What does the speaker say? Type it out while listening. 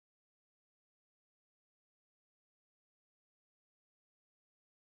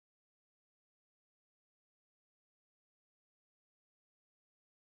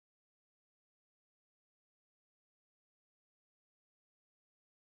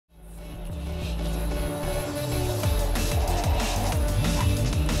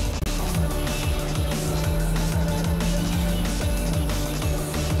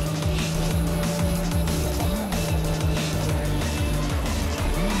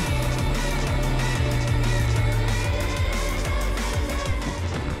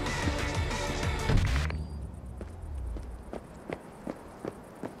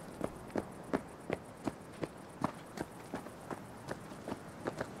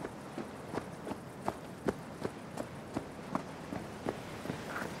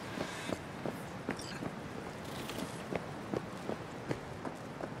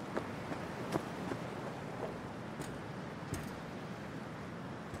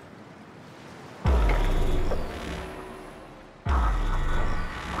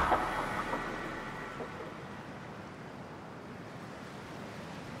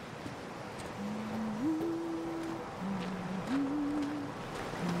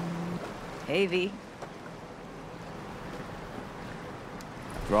Hey, V.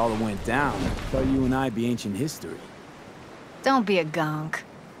 After all that went down, I thought you and I'd be ancient history. Don't be a gonk.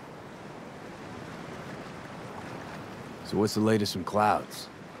 So what's the latest from Clouds?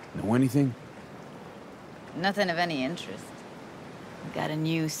 Know anything? Nothing of any interest. We got a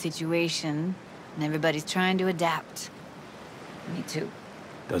new situation, and everybody's trying to adapt. Me too.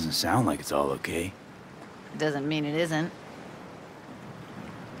 Doesn't sound like it's all okay. Doesn't mean it isn't.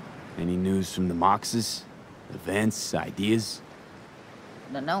 Any news from the Moxes? Events, ideas?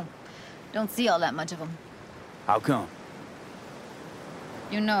 Don't know. Don't see all that much of them. How come?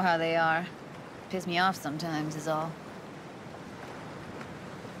 You know how they are. Piss me off sometimes is all.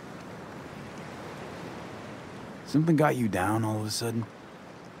 Something got you down all of a sudden?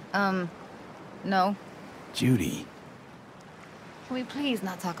 No. Judy. Can we please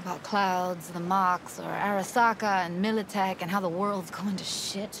not talk about Clouds, the Mox, or Arasaka and Militech and how the world's going to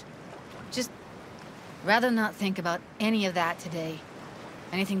shit? Just rather not think about any of that today.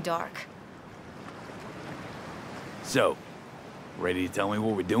 Anything dark. So, ready to tell me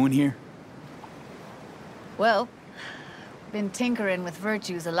what we're doing here? Well, been tinkering with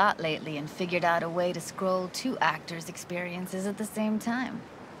virtues a lot lately and figured out a way to scroll two actors' experiences at the same time.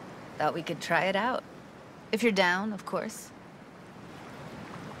 Thought we could try it out. If you're down, of course.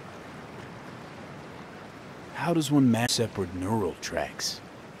 How does one match separate neural tracks?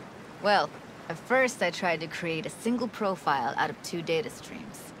 Well, at first I tried to create a single profile out of two data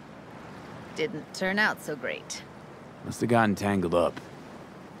streams. Didn't turn out so great. Must have gotten tangled up.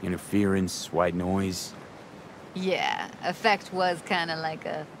 Interference, white noise. Yeah, effect was kinda like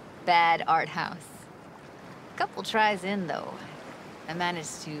a bad art house. Couple tries in, though, I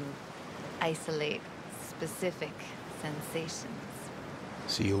managed to isolate specific sensations.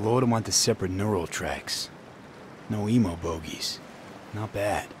 So you load them onto separate neural tracks. No emo bogies. Not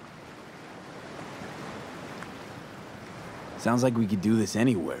bad. Sounds like we could do this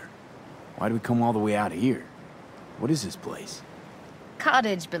anywhere. Why do we come all the way out here? What is this place?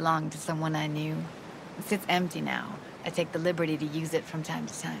 Cottage belonged to someone I knew. It sits empty now. I take the liberty to use it from time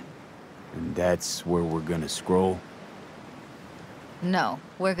to time. And that's where we're gonna scroll? No,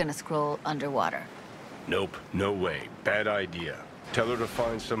 we're gonna scroll underwater. Nope, no way. Bad idea. Tell her to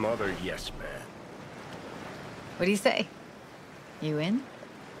find some other yes man. What do you say? You in?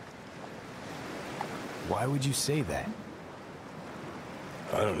 Why would you say that?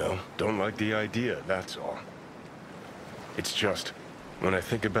 I don't know. Don't like the idea, that's all. It's just, when I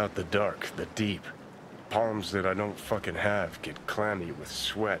think about the dark, the deep, palms that I don't fucking have get clammy with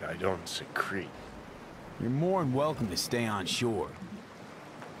sweat I don't secrete. You're more than welcome to stay on shore.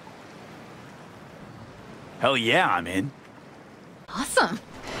 Hell yeah, I'm in. Awesome.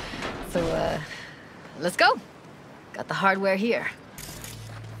 So, let's go. Got the hardware here.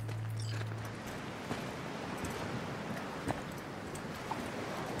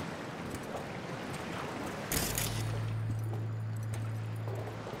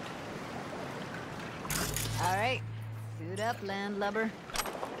 All right, suit up, landlubber.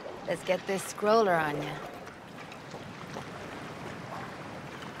 Let's get this scroller on ya.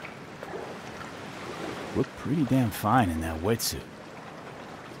 Look pretty damn fine in that wetsuit.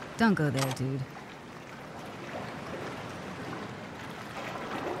 Don't go there, dude.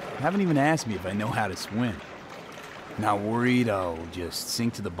 Haven't even asked me if I know how to swim. Not worried I'll just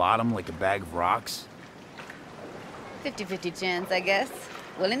sink to the bottom like a bag of rocks? 50-50 chance, I guess.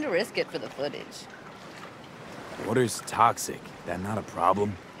 Willing to risk it for the footage. Water's toxic. That not a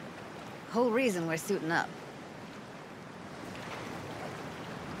problem? Whole reason we're suiting up.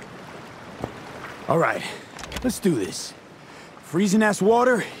 All right, let's do this. Freezing-ass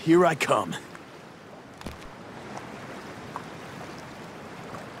water, here I come.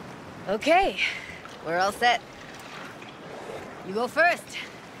 Okay, we're all set. You go first.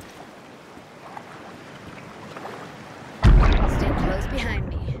 Stay close behind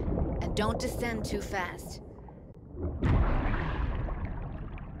me, and don't descend too fast.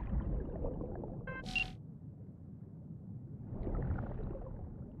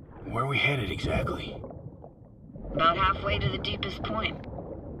 Where are we headed exactly? About halfway to the deepest point.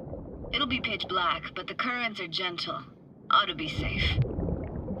 It'll be pitch black, but the currents are gentle. Ought to be safe.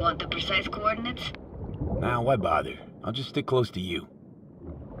 Want the precise coordinates? Nah, why bother? I'll just stick close to you.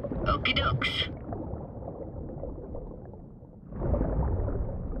 Okie dokes.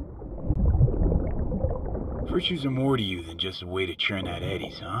 Virtues are more to you than just a way to churn out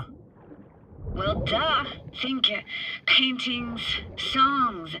eddies, huh? Well, duh. Think paintings,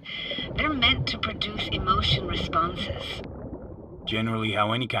 songs. They're meant to produce emotion responses. Generally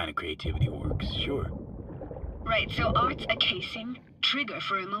how any kind of creativity works, sure. Right, so art's a casing, trigger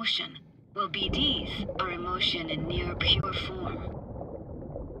for emotion. Well, BDs are emotion in near pure form.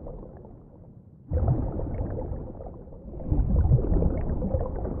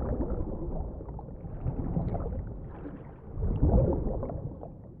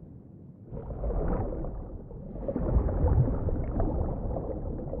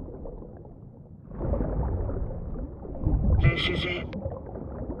 This is it.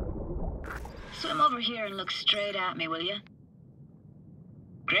 Swim over here and look straight at me, will you?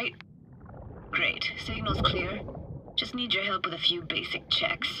 Great. Great. Signal's clear. Just need your help with a few basic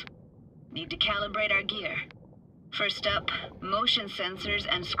checks. Need to calibrate our gear. First up, motion sensors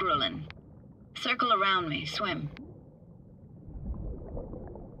and scrolling. Circle around me. Swim.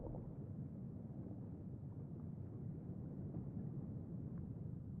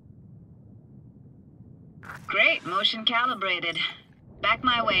 Great. Motion calibrated. Back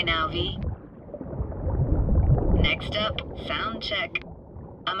my way now, V. Next up, sound check.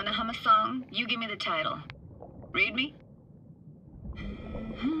 I'm gonna hum a song. You give me the title. Read me?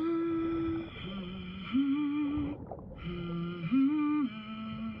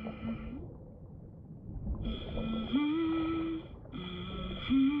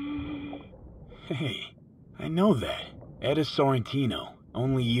 Hey, I know that. Etta Sorrentino.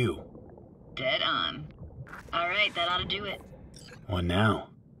 Only you. Dead on. All right, that ought to do it. What now?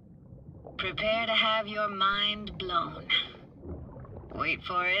 Prepare to have your mind blown. Wait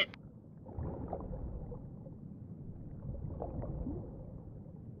for it.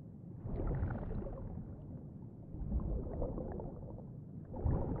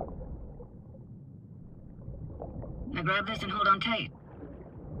 Now grab this and hold on tight.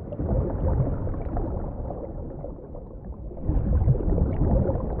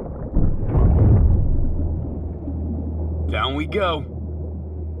 Down we go.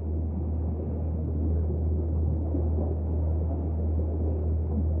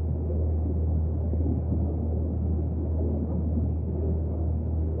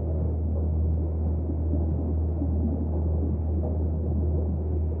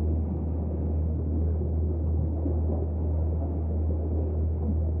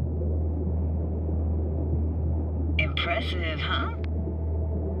 Impressive, huh?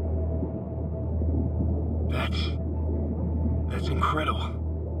 That's incredible.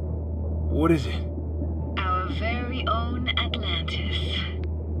 What is it? Our very own Atlantis.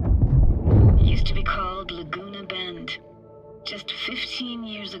 Used to be called Laguna Bend. Just 15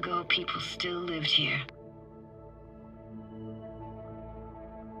 years ago, people still lived here.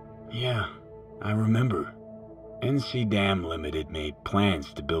 Yeah, I remember. NC Dam Limited made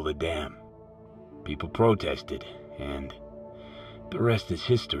plans to build a dam. People protested, and the rest is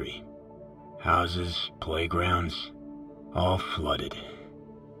history. Houses, playgrounds, all flooded.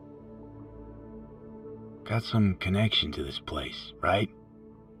 Got some connection to this place, right?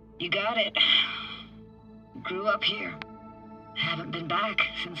 You got it. Grew up here. Haven't been back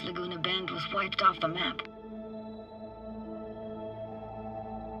since Laguna Bend was wiped off the map.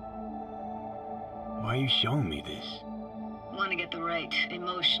 Why are you showing me this? Want to get the right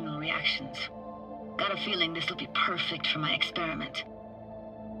emotional reactions. Got a feeling this will be perfect for my experiment.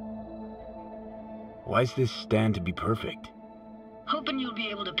 Why's this stand to be perfect? Hoping you'll be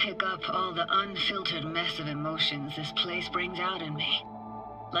able to pick up all the unfiltered mess of emotions this place brings out in me.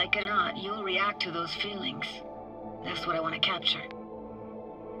 Like it or not, you'll react to those feelings. That's what I want to capture.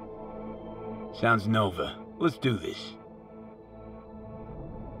 Sounds Nova. Let's do this.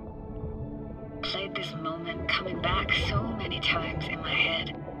 Played this moment coming back so many times in my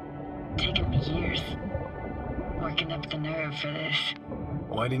head. Taken me years. Working up the nerve for this.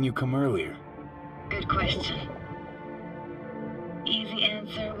 Why didn't you come earlier? Good question. Easy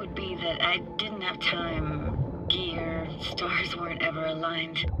answer would be that I didn't have time. Gear, stars weren't ever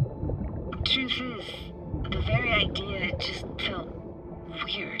aligned. Truth is, the very idea just felt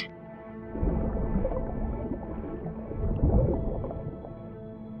weird.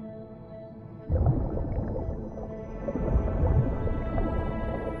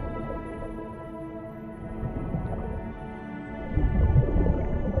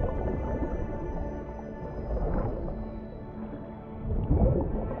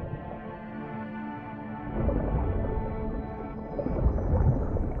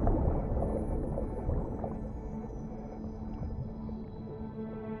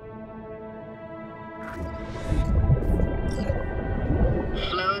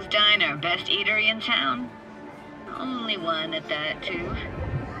 Flo's Diner, best eatery in town. Only one at that, too.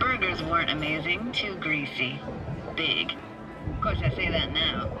 Burgers weren't amazing, too greasy. Big. Of course, I say that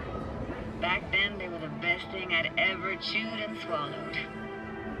now. Back then, they were the best thing I'd ever chewed and swallowed.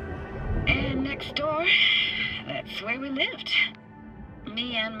 And next door, that's where we lived.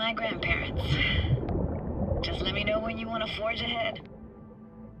 me and my grandparents. Just let me know when you want to forge ahead.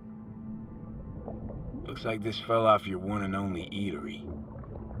 Looks like this fell off your one and only eatery.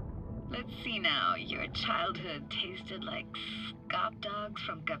 Let's see now. Your childhood tasted like scop dogs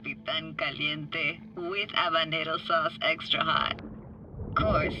from Capitan Caliente with habanero sauce extra hot. Of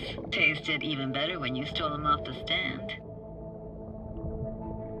course, tasted even better when you stole them off the stand.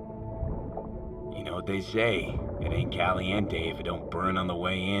 You know what they say, it ain't caliente if it don't burn on the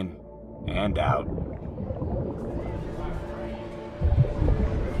way in and out.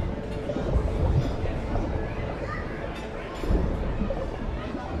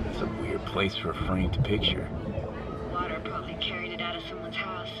 It's a weird place for a framed picture. Water probably carried it out of someone's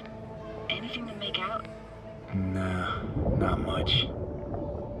house. Anything to make out? Nah, not much.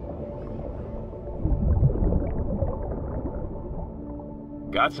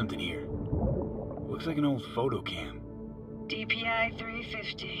 Got something here. Looks like an old photo cam. DPI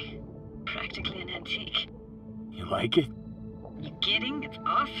 350. Practically an antique. You like it? You kidding? It's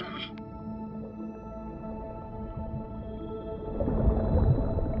awesome.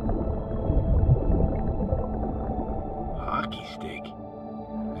 Hockey stick?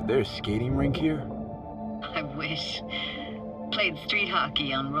 Is there a skating rink here? I wish. Played street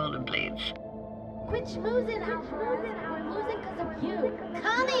hockey on rollerblades. Quit schmoozing, Alvarez. We're losing because of you.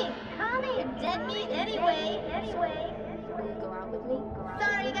 Connie! You're dead meat anyway. Will you go out with me?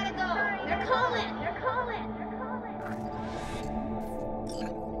 Sorry, you gotta go. They're calling.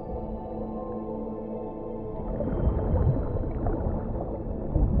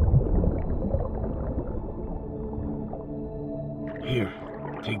 Here,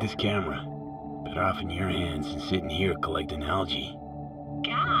 take this camera. Better off in your hands than sitting here collecting algae.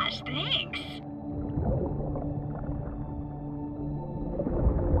 Gosh, thanks.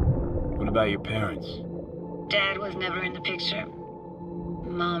 What about your parents? Dad was never in the picture.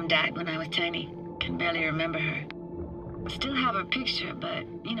 Mom died when I was tiny. Can barely remember her. Still have her picture, but,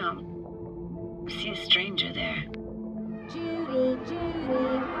 you know, see a stranger there. Judy,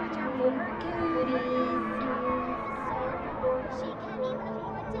 watch out for her cuties. She can't even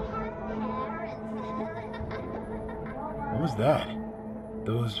afford to have parents. What was that?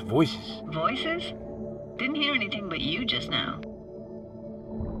 Those voices. Voices? Didn't hear anything but you just now.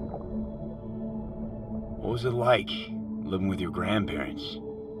 What was it like, living with your grandparents?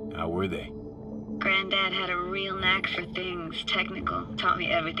 How were they? Granddad had a real knack for things technical. Taught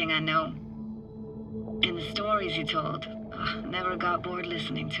me everything I know. And the stories he told, never got bored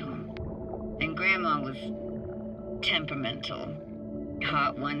listening to him. And Grandma was temperamental.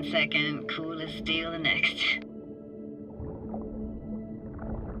 Hot one second, cool as steel the next.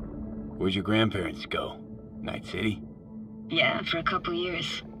 Where'd your grandparents go? Night City? Yeah, for a couple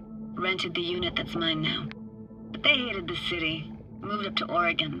years. Rented the unit that's mine now. But they hated the city. Moved up to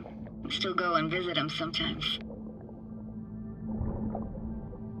Oregon. And still go and visit them sometimes.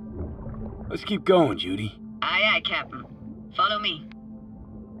 Let's keep going, Judy. Aye, aye, Captain. Follow me.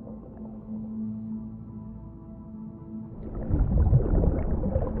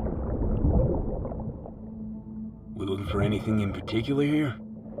 We looking for anything in particular here?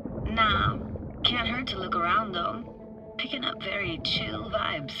 Nah, can't hurt to look around though. Picking up very chill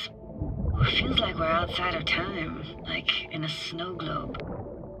vibes. Feels like we're outside of time, like in a snow globe.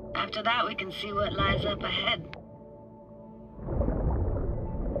 After that, we can see what lies up ahead.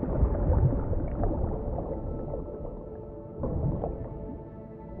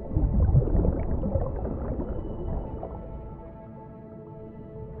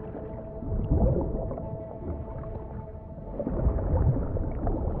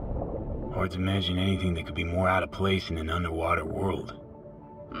 Hard to imagine anything that could be more out of place in an underwater world.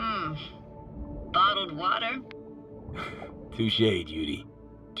 Bottled water? Touché, Judy.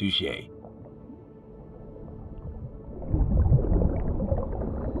 Touché.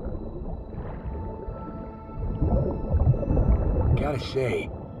 Gotta say,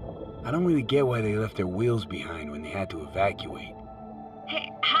 I don't really get why they left their wheels behind when they had to evacuate.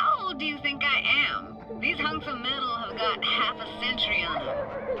 Hey, how old do you think I am? These hunks of metal have got half a century on them.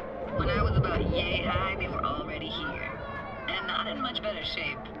 When I was about yay high, they were already here. And not in much better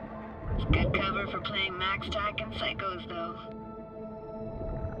shape. It's good cover for playing Max Tack and Psychos, though.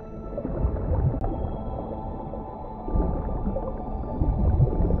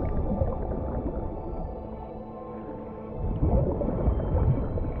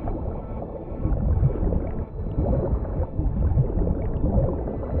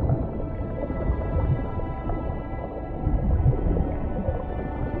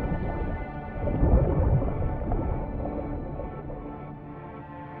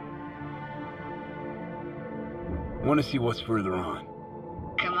 Want to see what's further on.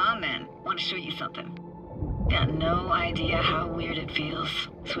 want to show you something. Got no idea how weird it feels,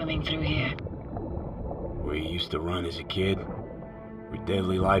 swimming through here. Where you used to run as a kid? Where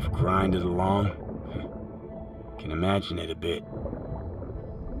daily life grinded along? Can imagine it a bit.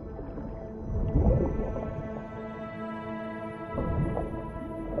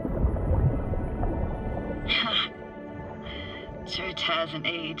 Church hasn't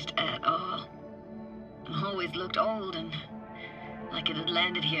aged at all. Always looked old and like it had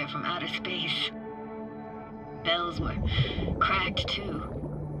landed here from outer space. Bells were cracked too.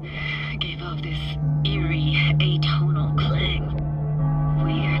 Gave off this eerie, atonal clang.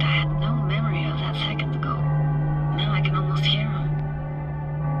 Weird, I had no memory of that seconds ago. Now I can almost hear them.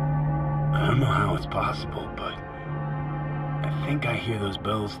 I don't know how it's possible, but I think I hear those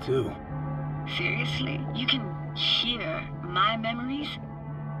bells too. Seriously? You can hear my memories?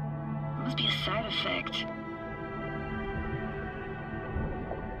 It must be a side effect.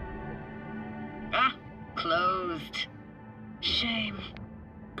 Ah, closed. Shame.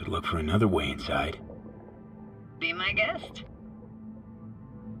 Could look for another way inside. Be my guest.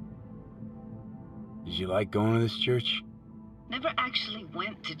 Did you like going to this church? Never actually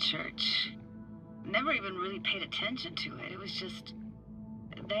went to church. Never even really paid attention to it. It was just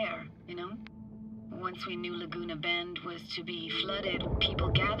there, you know? Once we knew Laguna Bend was to be flooded, people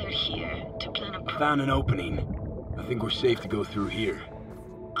gathered here to plan a I found an opening. I think we're safe to go through here.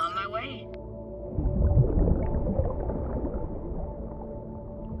 On my way.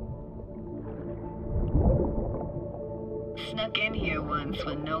 Snuck in here once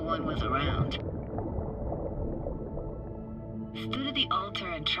when no one was around. Stood at the altar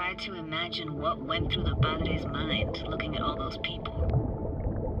and tried to imagine what went through the Padre's mind looking at all those people.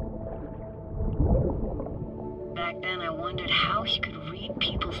 Back then I wondered how he could read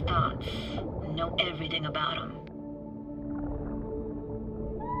people's thoughts and know everything about them.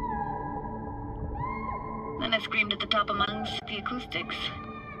 Then I screamed at the top of my lungs the acoustics.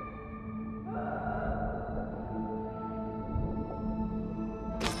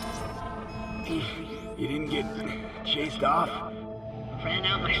 You didn't get chased off? Ran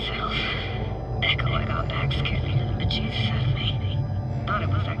out myself. Echo I got back scared me to the bejesus out of me. Thought it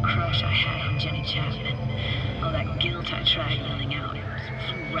was that crush I had on Jenny Chapman. All that guilt I tried yelling out. It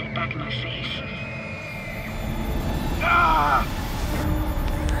flew right back in my face. Ah!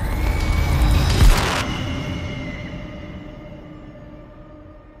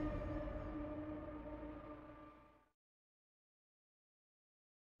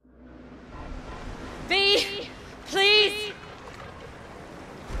 V, please!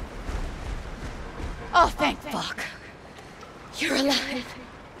 Oh, thank fuck. You're alive.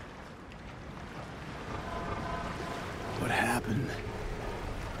 What happened?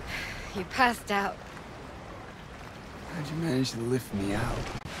 You passed out. How'd you manage to lift me out?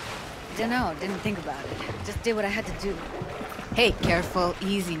 Dunno, didn't think about it. Just did what I had to do. Hey, careful,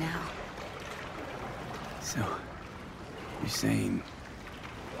 easy now. So, you're saying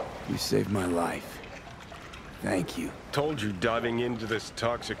you saved my life. Thank you. Told you diving into this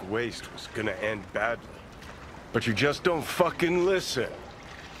toxic waste was gonna end badly. But you just don't fucking listen.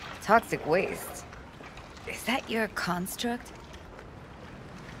 Toxic waste. Is that your construct?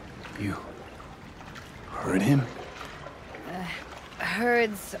 You heard him?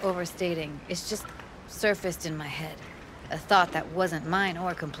 Heard's overstating. It's just surfaced in my head. A thought that wasn't mine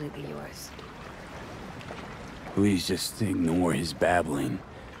or completely yours. Please just ignore his babbling.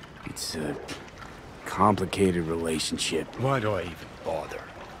 It's a complicated relationship. Why do I even bother?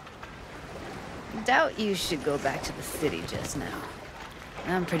 Doubt you should go back to the city just now.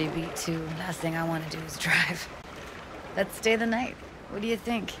 I'm pretty beat too. Last thing I want to do is drive. Let's stay the night. What do you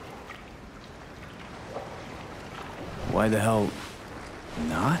think? Why the hell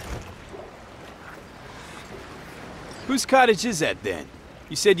not? Whose cottage is that then?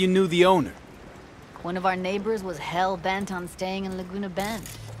 You said you knew the owner. One of our neighbors was hell-bent on staying in Laguna Bend.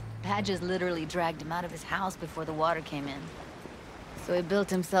 Badges literally dragged him out of his house before the water came in. So he built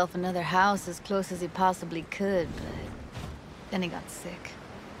himself another house as close as he possibly could, but then he got sick.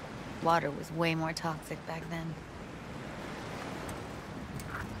 Water was way more toxic back then.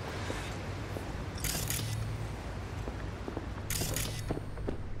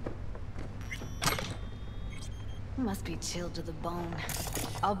 Must be chilled to the bone.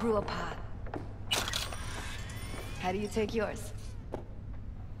 I'll brew a pot. How do you take yours?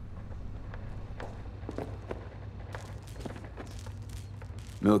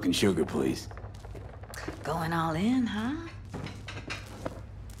 Milk and sugar, please. Going all in, huh?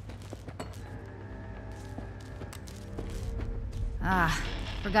 Ah,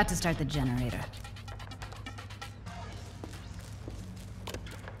 forgot to start the generator.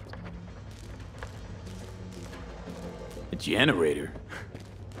 generator?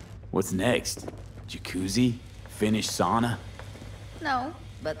 What's next? Jacuzzi? Finnish sauna? No,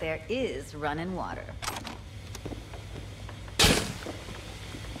 but there is running water.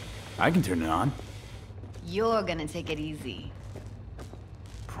 I can turn it on. You're gonna take it easy.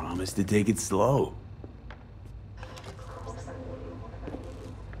 Promise to take it slow.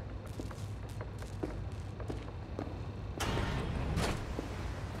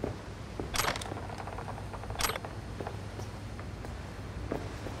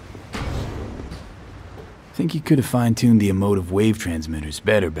 Think you could have fine-tuned the emotive wave transmitters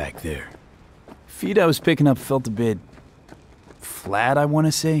better back there. Feed I was picking up felt a bit flat, I want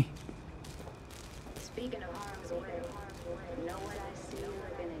to say. Speaking of harm's way, know what I see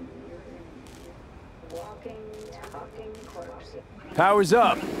living in walking, talking corpse. Power's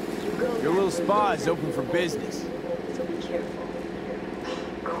up. Your little spa is open for business. So be careful.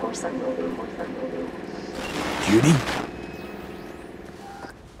 Of course I will be. Judy?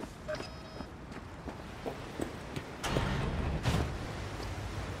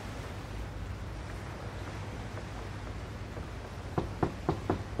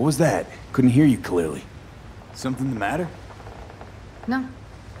 What was that? Couldn't hear you clearly. Something the matter? No,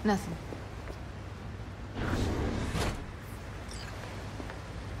 nothing.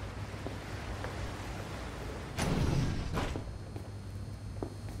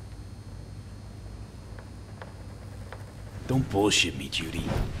 Don't bullshit me, Judy.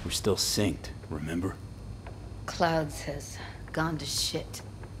 We're still synced, remember? Clouds has gone to shit.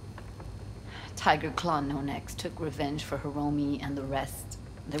 Tiger Claw No Next took revenge for Hiromi and the rest.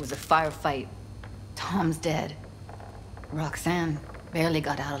 There was a firefight. Tom's dead. Roxanne barely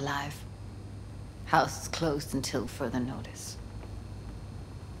got out alive. House is closed until further notice.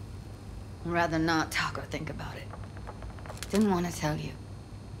 I'd rather not talk or think about it. Didn't want to tell you.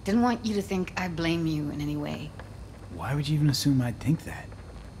 Didn't want you to think I blame you in any way. Why would you even assume I'd think that?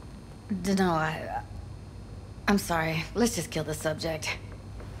 Dunno, I'm sorry. Let's just kill the subject.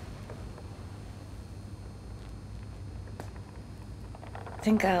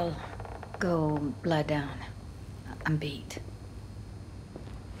 Think I'll go lie down. I'm beat.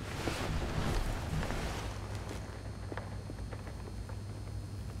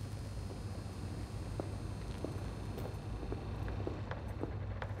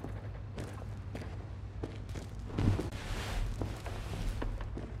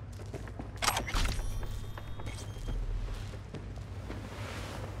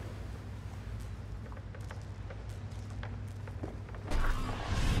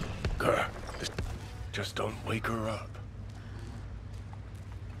 Just don't wake her up.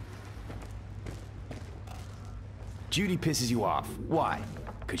 Judy pisses you off. Why?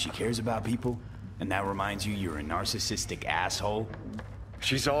 Because she cares about people? And that reminds you you're a narcissistic asshole?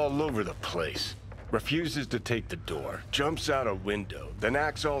 She's all over the place. Refuses to take the door, jumps out a window, then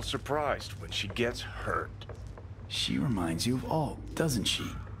acts all surprised when she gets hurt. She reminds you of Alt, doesn't she?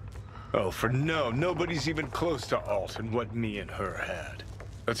 Oh, nobody's even close to Alt and what me and her had.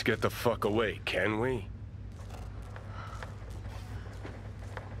 Let's get the fuck away, can we?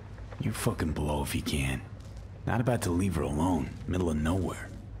 You fucking blow if you can. Not about to leave her alone, middle of nowhere.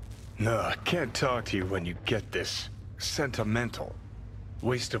 No, I can't talk to you when you get this sentimental.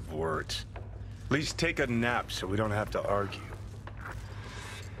 Waste of words. At least take a nap so we don't have to argue.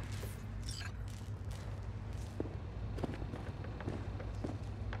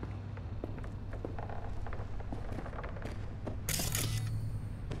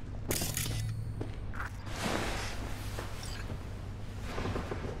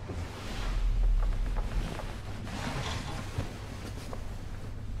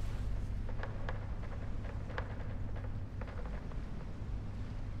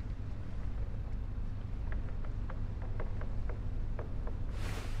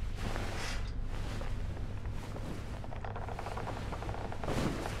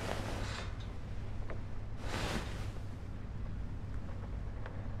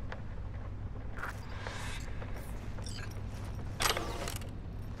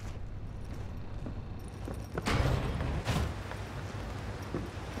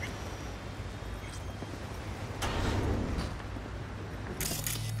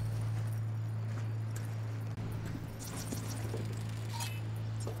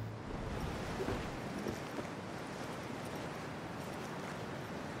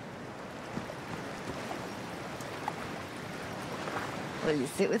 Will you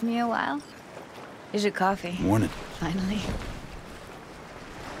sit with me a while? Here's your coffee. Morning. Finally.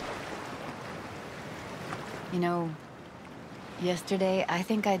 You know, yesterday I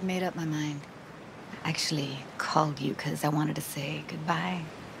think I'd made up my mind. I actually called you because I wanted to say goodbye.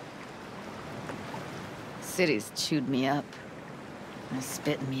 City's chewed me up. And it's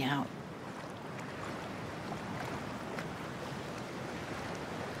spitting me out.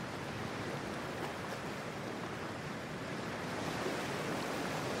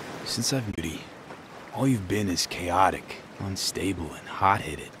 Since I've been Judy, all you've been is chaotic, unstable, and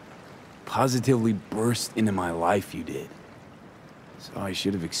hot-headed. Positively burst into my life, you did. So I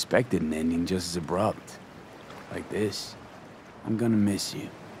should have expected an ending just as abrupt. Like this. I'm gonna miss you.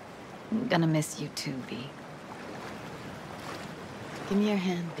 I'm gonna miss you too, B. Give me your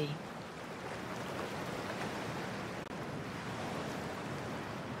hand, B.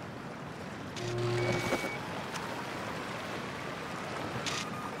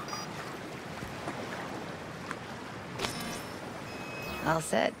 All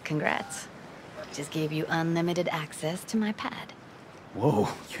set. Congrats. Just gave you unlimited access to my pad. Whoa,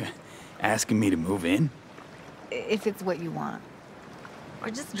 you're asking me to move in? If it's what you want. Or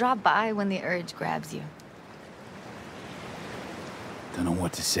just drop by when the urge grabs you. Don't know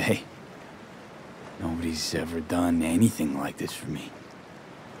what to say. Nobody's ever done anything like this for me.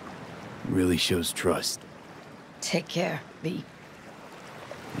 It really shows trust. Take care, B.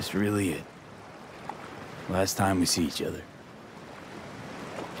 It's really it. Last time we see each other.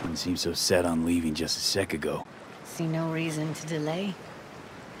 Didn't seem so set on leaving just a sec ago. See no reason to delay.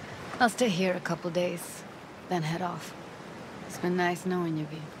 I'll stay here a couple days, then head off. It's been nice knowing you,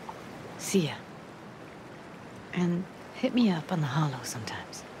 B. See ya. And hit me up on the holo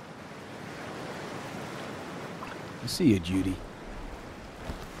sometimes. I'll see you, Judy.